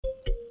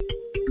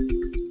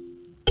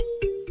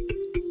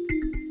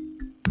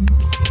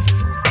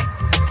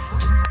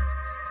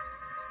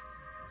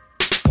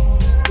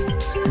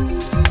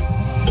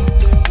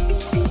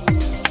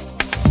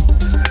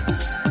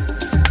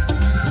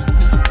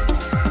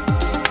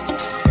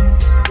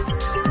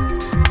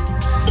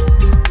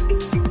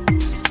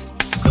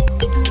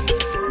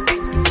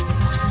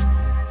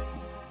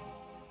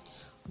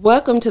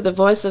Welcome to the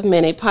Voice of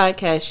Many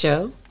podcast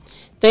show.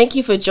 Thank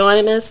you for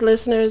joining us,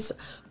 listeners.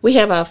 We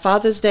have our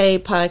Father's Day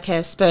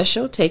podcast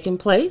special taking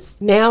place.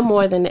 Now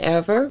more than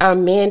ever, our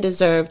men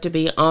deserve to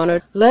be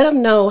honored. Let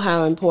them know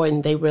how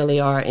important they really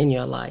are in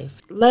your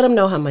life. Let them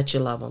know how much you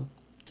love them.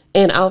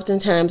 And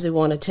oftentimes we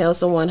want to tell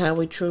someone how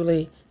we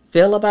truly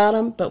feel about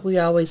them, but we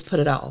always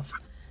put it off.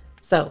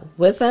 So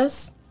with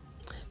us,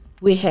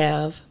 we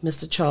have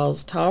Mr.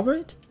 Charles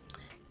Talbert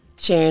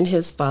sharing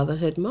his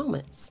fatherhood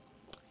moments.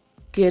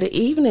 Good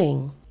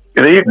evening.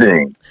 Good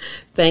evening.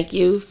 Thank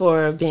you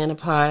for being a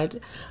part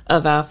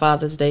of our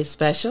Father's Day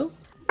special.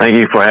 Thank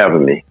you for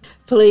having me.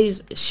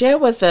 Please share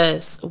with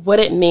us what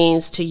it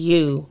means to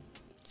you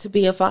to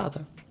be a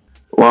father.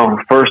 Well,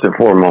 first and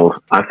foremost,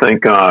 I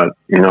thank God,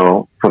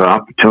 for the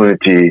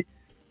opportunity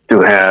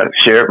to have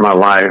shared my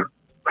life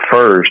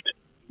first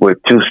with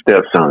two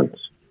stepsons.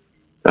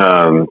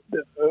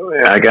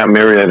 I got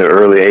married at an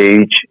early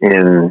age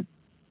in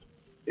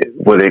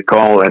what they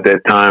called at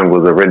that time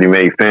was a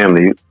ready-made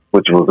family,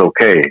 which was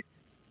okay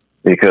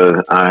because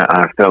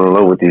I fell in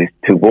love with these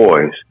two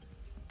boys,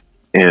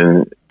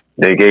 and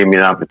they gave me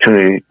an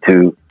opportunity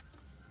to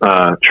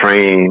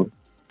train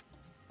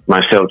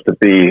myself to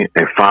be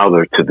a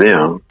father to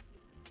them.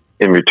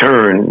 In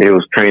return, it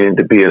was training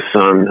to be a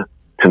son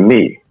to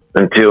me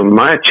until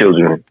my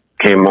children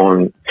came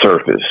on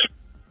surface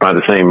by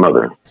the same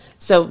mother.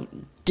 So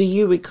do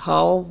you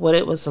recall what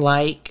it was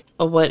like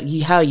or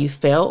how you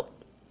felt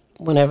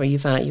whenever you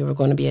found out you were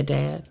going to be a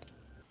dad?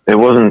 It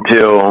wasn't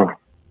until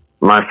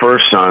my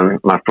first son,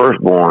 my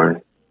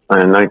firstborn,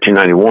 in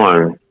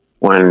 1991,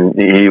 when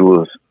he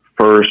was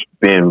first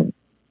being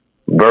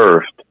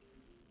birthed,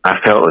 I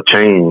felt a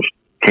change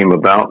came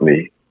about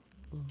me.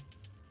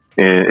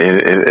 And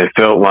it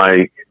felt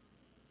like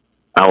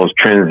I was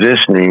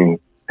transitioning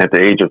at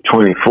the age of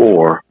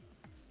 24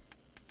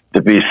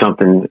 to be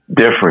something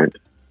different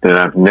that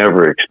I've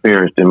never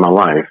experienced in my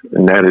life.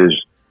 And that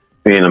is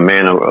being a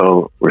man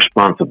of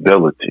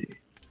responsibility.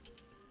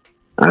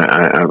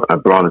 I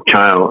brought a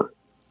child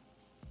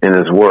in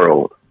this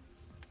world.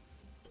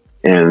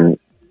 And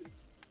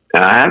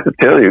I have to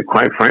tell you,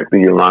 quite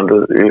frankly,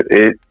 Yolanda,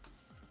 it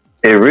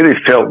really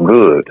felt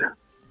good.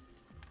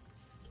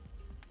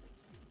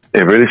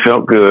 It really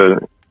felt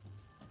good.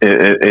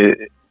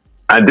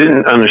 I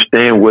didn't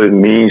understand what it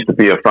means to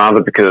be a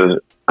father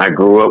because I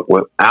grew up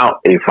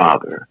without a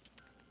father.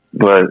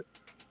 But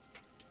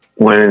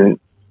when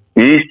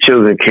these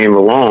children came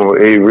along,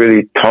 it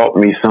really taught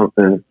me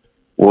something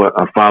what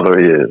a father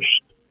is.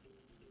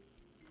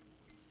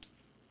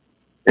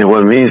 And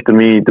what it means to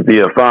me to be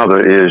a father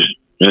is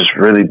just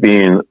really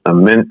being a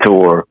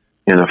mentor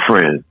and a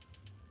friend.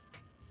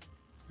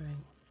 Right.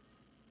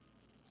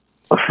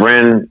 A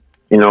friend,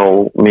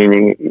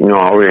 meaning, I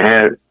already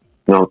had,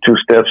 two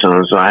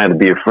stepsons, so I had to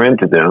be a friend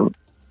to them.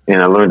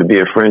 And I learned to be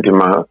a friend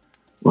to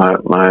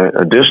my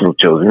additional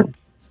children.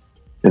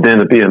 And then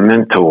to be a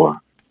mentor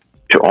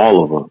to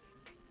all of them,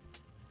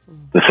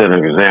 to set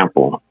an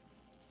example.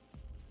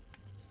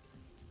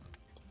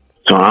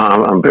 So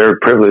I'm very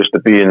privileged to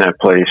be in that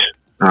place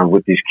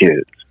with these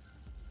kids.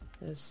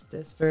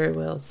 That's very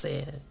well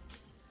said.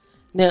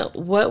 Now,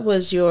 what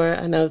was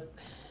I know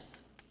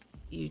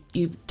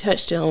you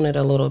touched on it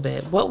a little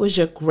bit. What was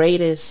your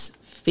greatest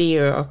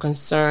fear or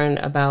concern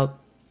about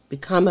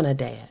becoming a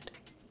dad?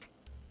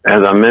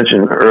 As I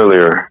mentioned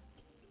earlier,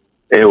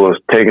 it was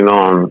taking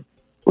on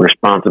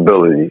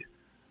responsibility.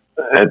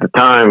 At the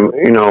time,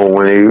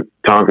 when they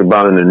talked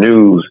about in the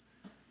news,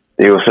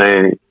 they were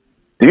saying,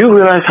 do you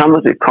realize how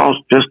much it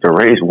costs just to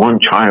raise one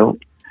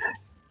child?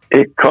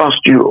 It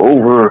costs you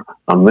over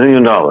 $1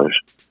 million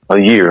a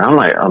year. I'm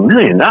like, $1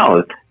 million?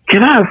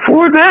 Can I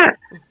afford that?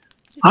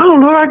 I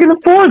don't know if I can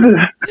afford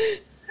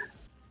this.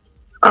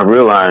 I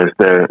realized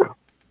that,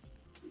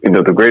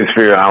 the greatest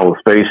fear I was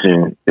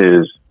facing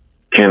is,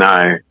 can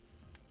I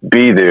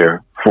be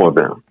there for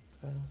them?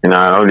 And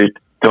I already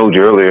told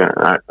you earlier,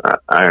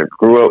 I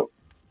grew up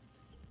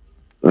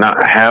not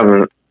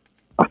having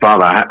a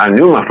father. I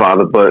knew my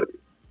father, but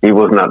he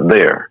was not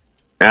there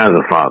as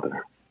a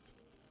father.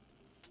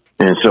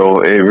 And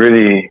so it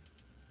really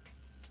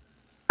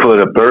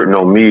put a burden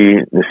on me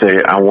to say,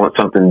 I want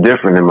something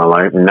different in my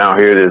life. And now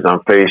here it is,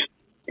 I'm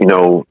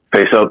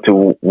face up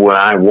to what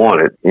I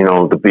wanted,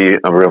 to be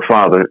a real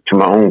father to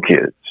my own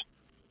kids.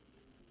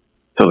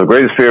 So the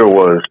greatest fear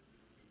was,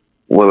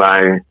 will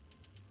I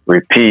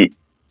repeat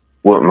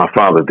what my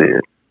father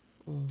did?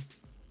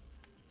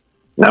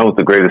 That was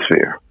the greatest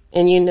fear.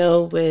 And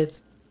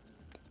with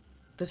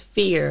the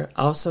fear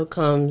also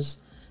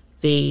comes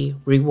the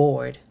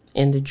reward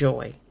and the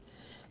joy.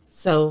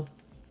 So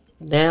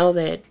now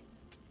that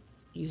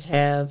you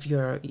have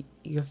your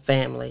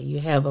family, you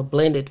have a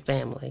blended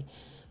family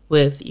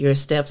with your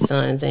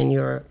stepsons and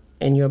your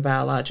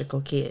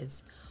biological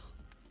kids.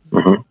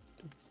 Mm-hmm.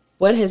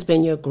 What has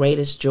been your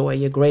greatest joy,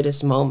 your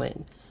greatest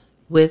moment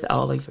with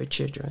all of your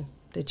children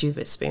that you've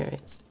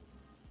experienced?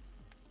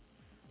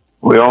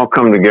 We all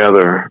come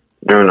together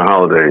during the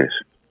holidays.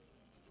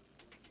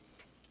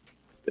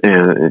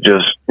 And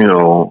just,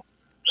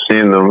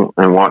 seeing them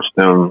and watch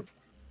them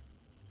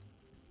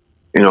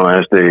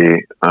as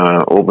they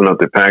open up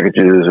their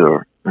packages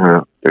or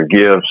their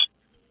gifts,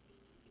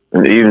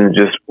 and even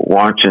just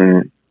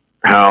watching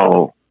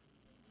how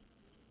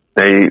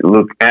they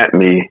look at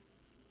me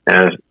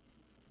as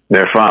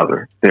their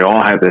father. They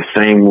all have the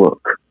same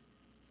look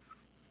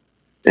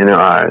in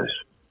their eyes.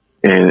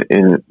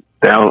 And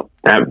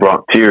that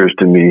brought tears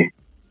to me.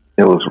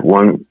 It was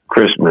one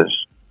Christmas.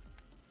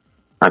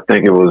 I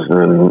think it was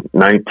in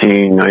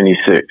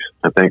 1996.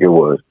 I think it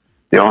was.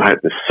 They all had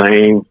the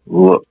same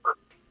look.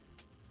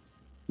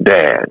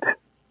 Dad.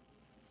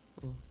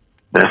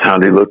 That's how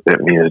they looked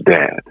at me, as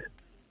dad.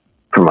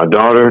 From my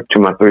daughter to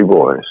my 3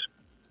 boys.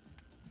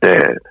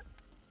 Dad.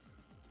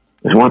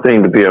 It's one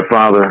thing to be a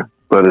father,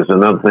 but it's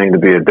another thing to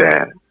be a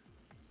dad.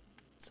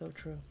 So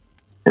true.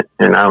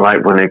 And I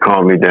like when they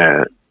call me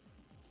dad.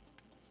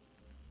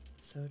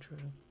 So true.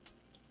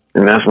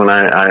 And that's when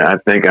I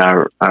think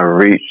I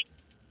reached,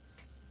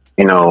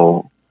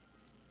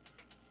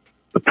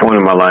 the point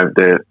in my life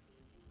that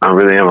I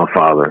really am a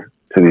father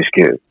to these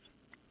kids.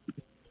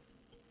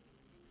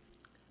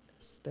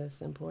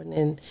 That's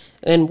important.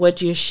 And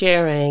what you're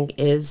sharing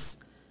is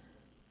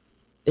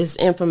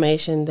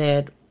information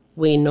that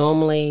we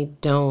normally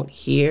don't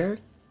hear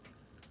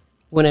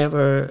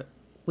whenever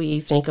we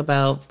think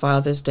about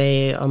Father's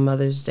Day or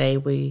Mother's Day.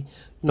 We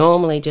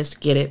normally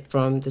just get it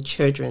from the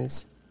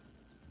children's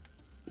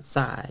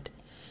side.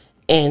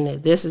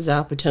 And this is an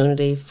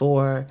opportunity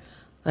for,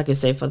 like I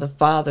say, for the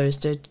fathers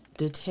to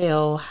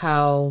tell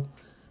how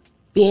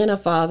being a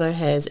father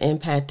has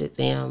impacted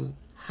them,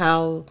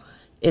 how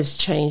it's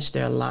changed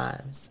their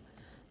lives.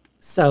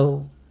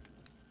 So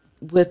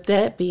with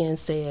that being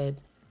said,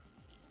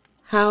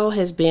 how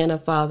has being a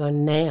father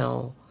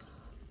now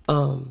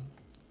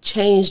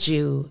changed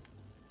you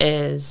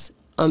as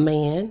a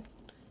man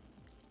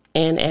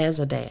and as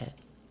a dad?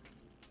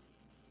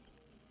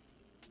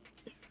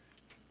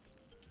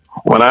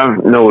 What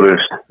I've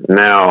noticed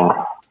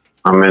now,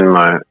 I'm in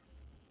my,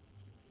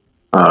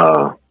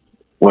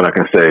 what I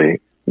can say,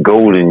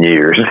 golden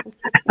years.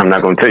 I'm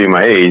not going to tell you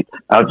my age.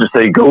 I'll just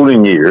say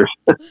golden years.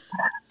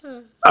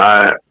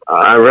 I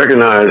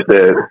recognize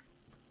that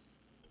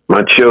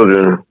my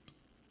children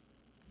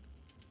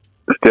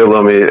still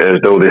love me as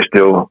though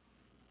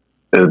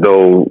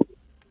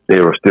they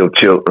were still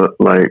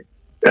like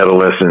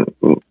adolescent,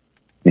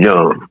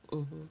 young.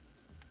 Mm-hmm.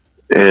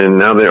 And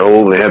now they're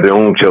old. They have their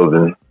own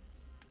children.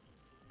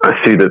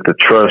 I see that the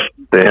trust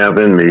they have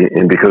in me,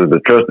 and because of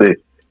the trust they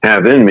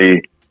have in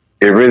me,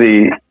 it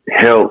really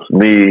helps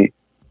me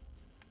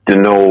to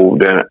know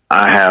that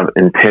I have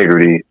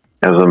integrity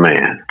as a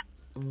man.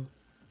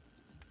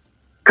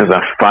 Because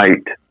I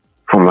fight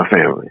for my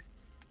family,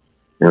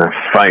 and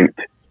I fight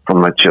for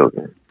my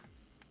children.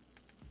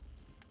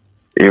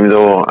 Even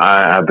though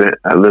I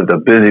lived a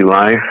busy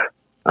life,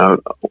 I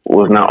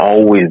was not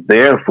always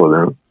there for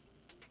them,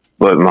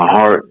 but my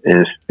heart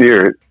and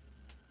spirit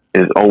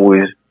has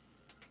always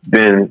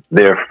been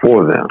there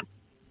for them.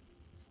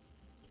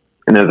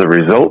 And as a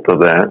result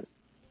of that,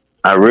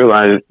 I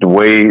realized the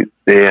way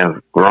they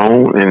have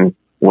grown and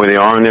where they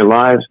are in their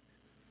lives,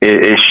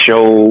 it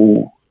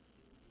shows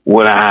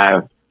what I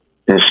have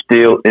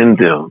instilled in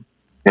them.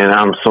 And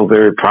I'm so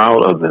very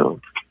proud of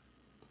them.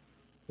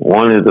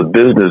 One is a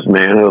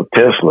businessman of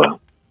Tesla.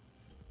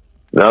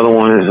 The other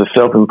one is a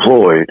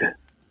self-employed.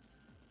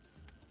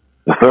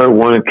 The third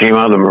one came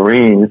out of the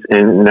Marines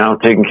and now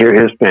taking care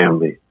of his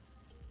family.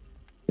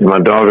 And my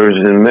daughter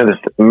is in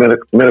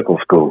medical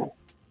school.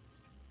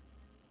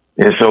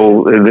 And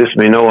so it lets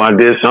me know I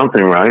did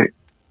something right.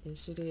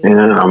 Yes, you did. And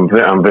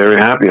I'm very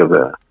happy of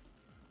that.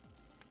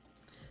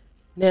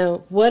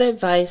 Now, what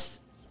advice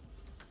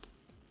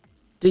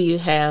do you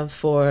have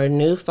for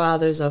new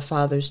fathers or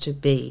fathers to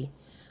be?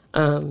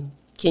 Can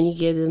you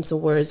give them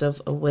some words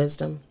of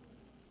wisdom?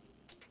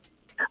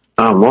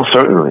 Most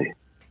certainly.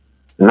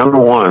 Number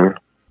one,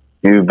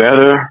 you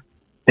better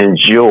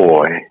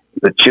enjoy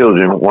the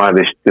children while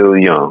they're still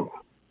young.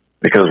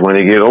 Because when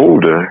they get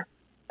older,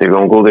 they're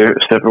going to go their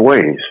separate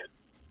ways.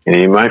 And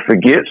you might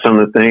forget some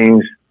of the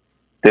things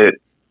that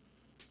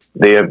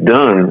they have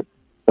done,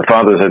 the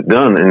fathers have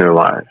done in their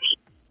lives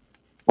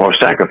or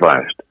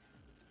sacrificed.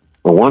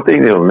 But one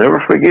thing they'll never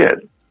forget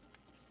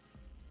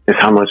is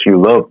how much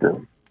you loved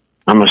them,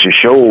 how much you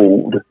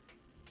shown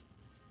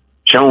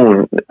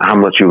how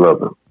much you love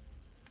them.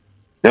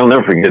 They'll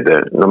never forget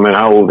that, no matter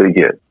how old they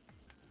get.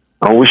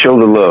 Always show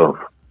the love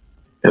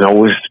and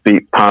always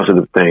speak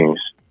positive things,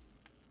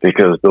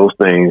 because those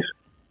things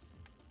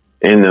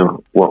in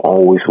them will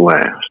always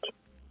last.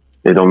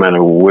 It don't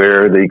matter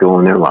where they go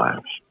in their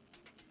lives.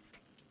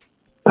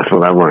 That's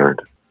what I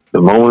learned.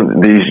 The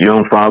moment these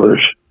young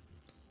fathers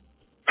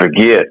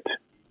forget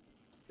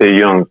their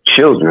young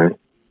children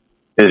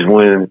is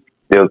when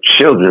their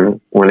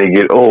children, when they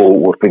get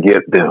old, will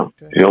forget them.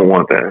 You don't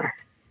want that.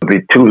 It'll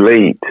be too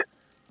late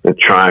to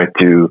try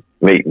to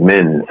make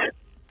amends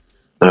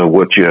of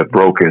what you have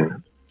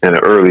broken at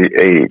an early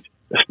age,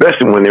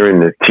 especially when they're in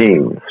their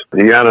teens.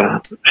 You got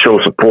to show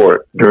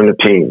support during the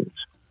teens.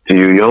 To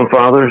you young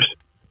fathers,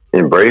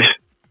 embrace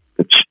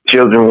the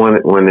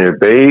children when they're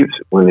babes,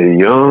 when they're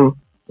young,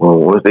 Well,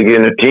 once they get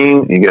in the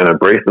teens, you got to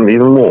embrace them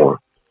even more.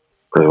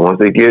 Because once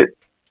they get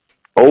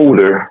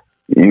older,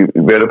 you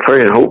better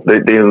pray and hope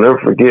that they'll never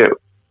forget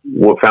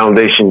what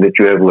foundation that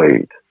you have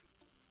laid.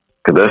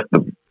 Because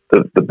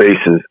that's the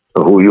basis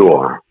of who you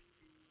are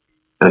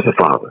as a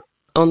father.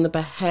 On the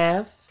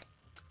behalf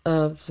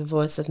of the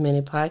Voice of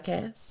Many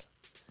podcast,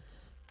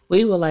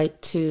 we would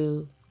like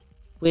to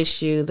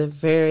wish you the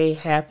very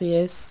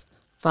happiest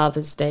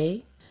Father's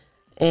Day.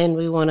 And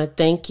we want to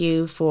thank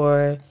you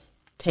for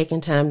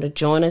taking time to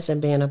join us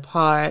and being a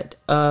part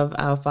of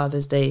our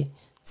Father's Day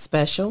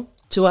special.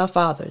 To our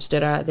fathers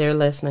that are out there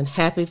listening,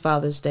 happy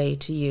Father's Day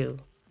to you.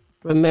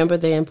 Remember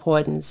the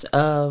importance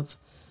of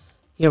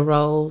your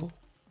role,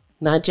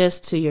 not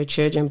just to your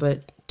children,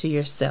 but to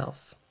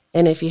yourself.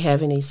 And if you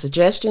have any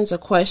suggestions or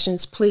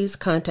questions, please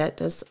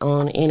contact us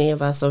on any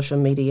of our social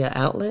media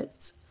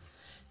outlets.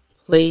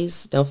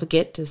 Please don't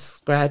forget to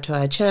subscribe to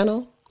our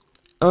channel.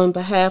 On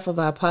behalf of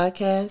our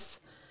podcast,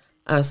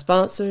 our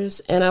sponsors,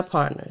 and our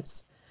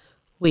partners,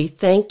 we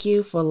thank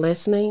you for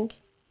listening,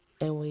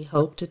 and we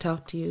hope to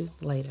talk to you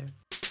later.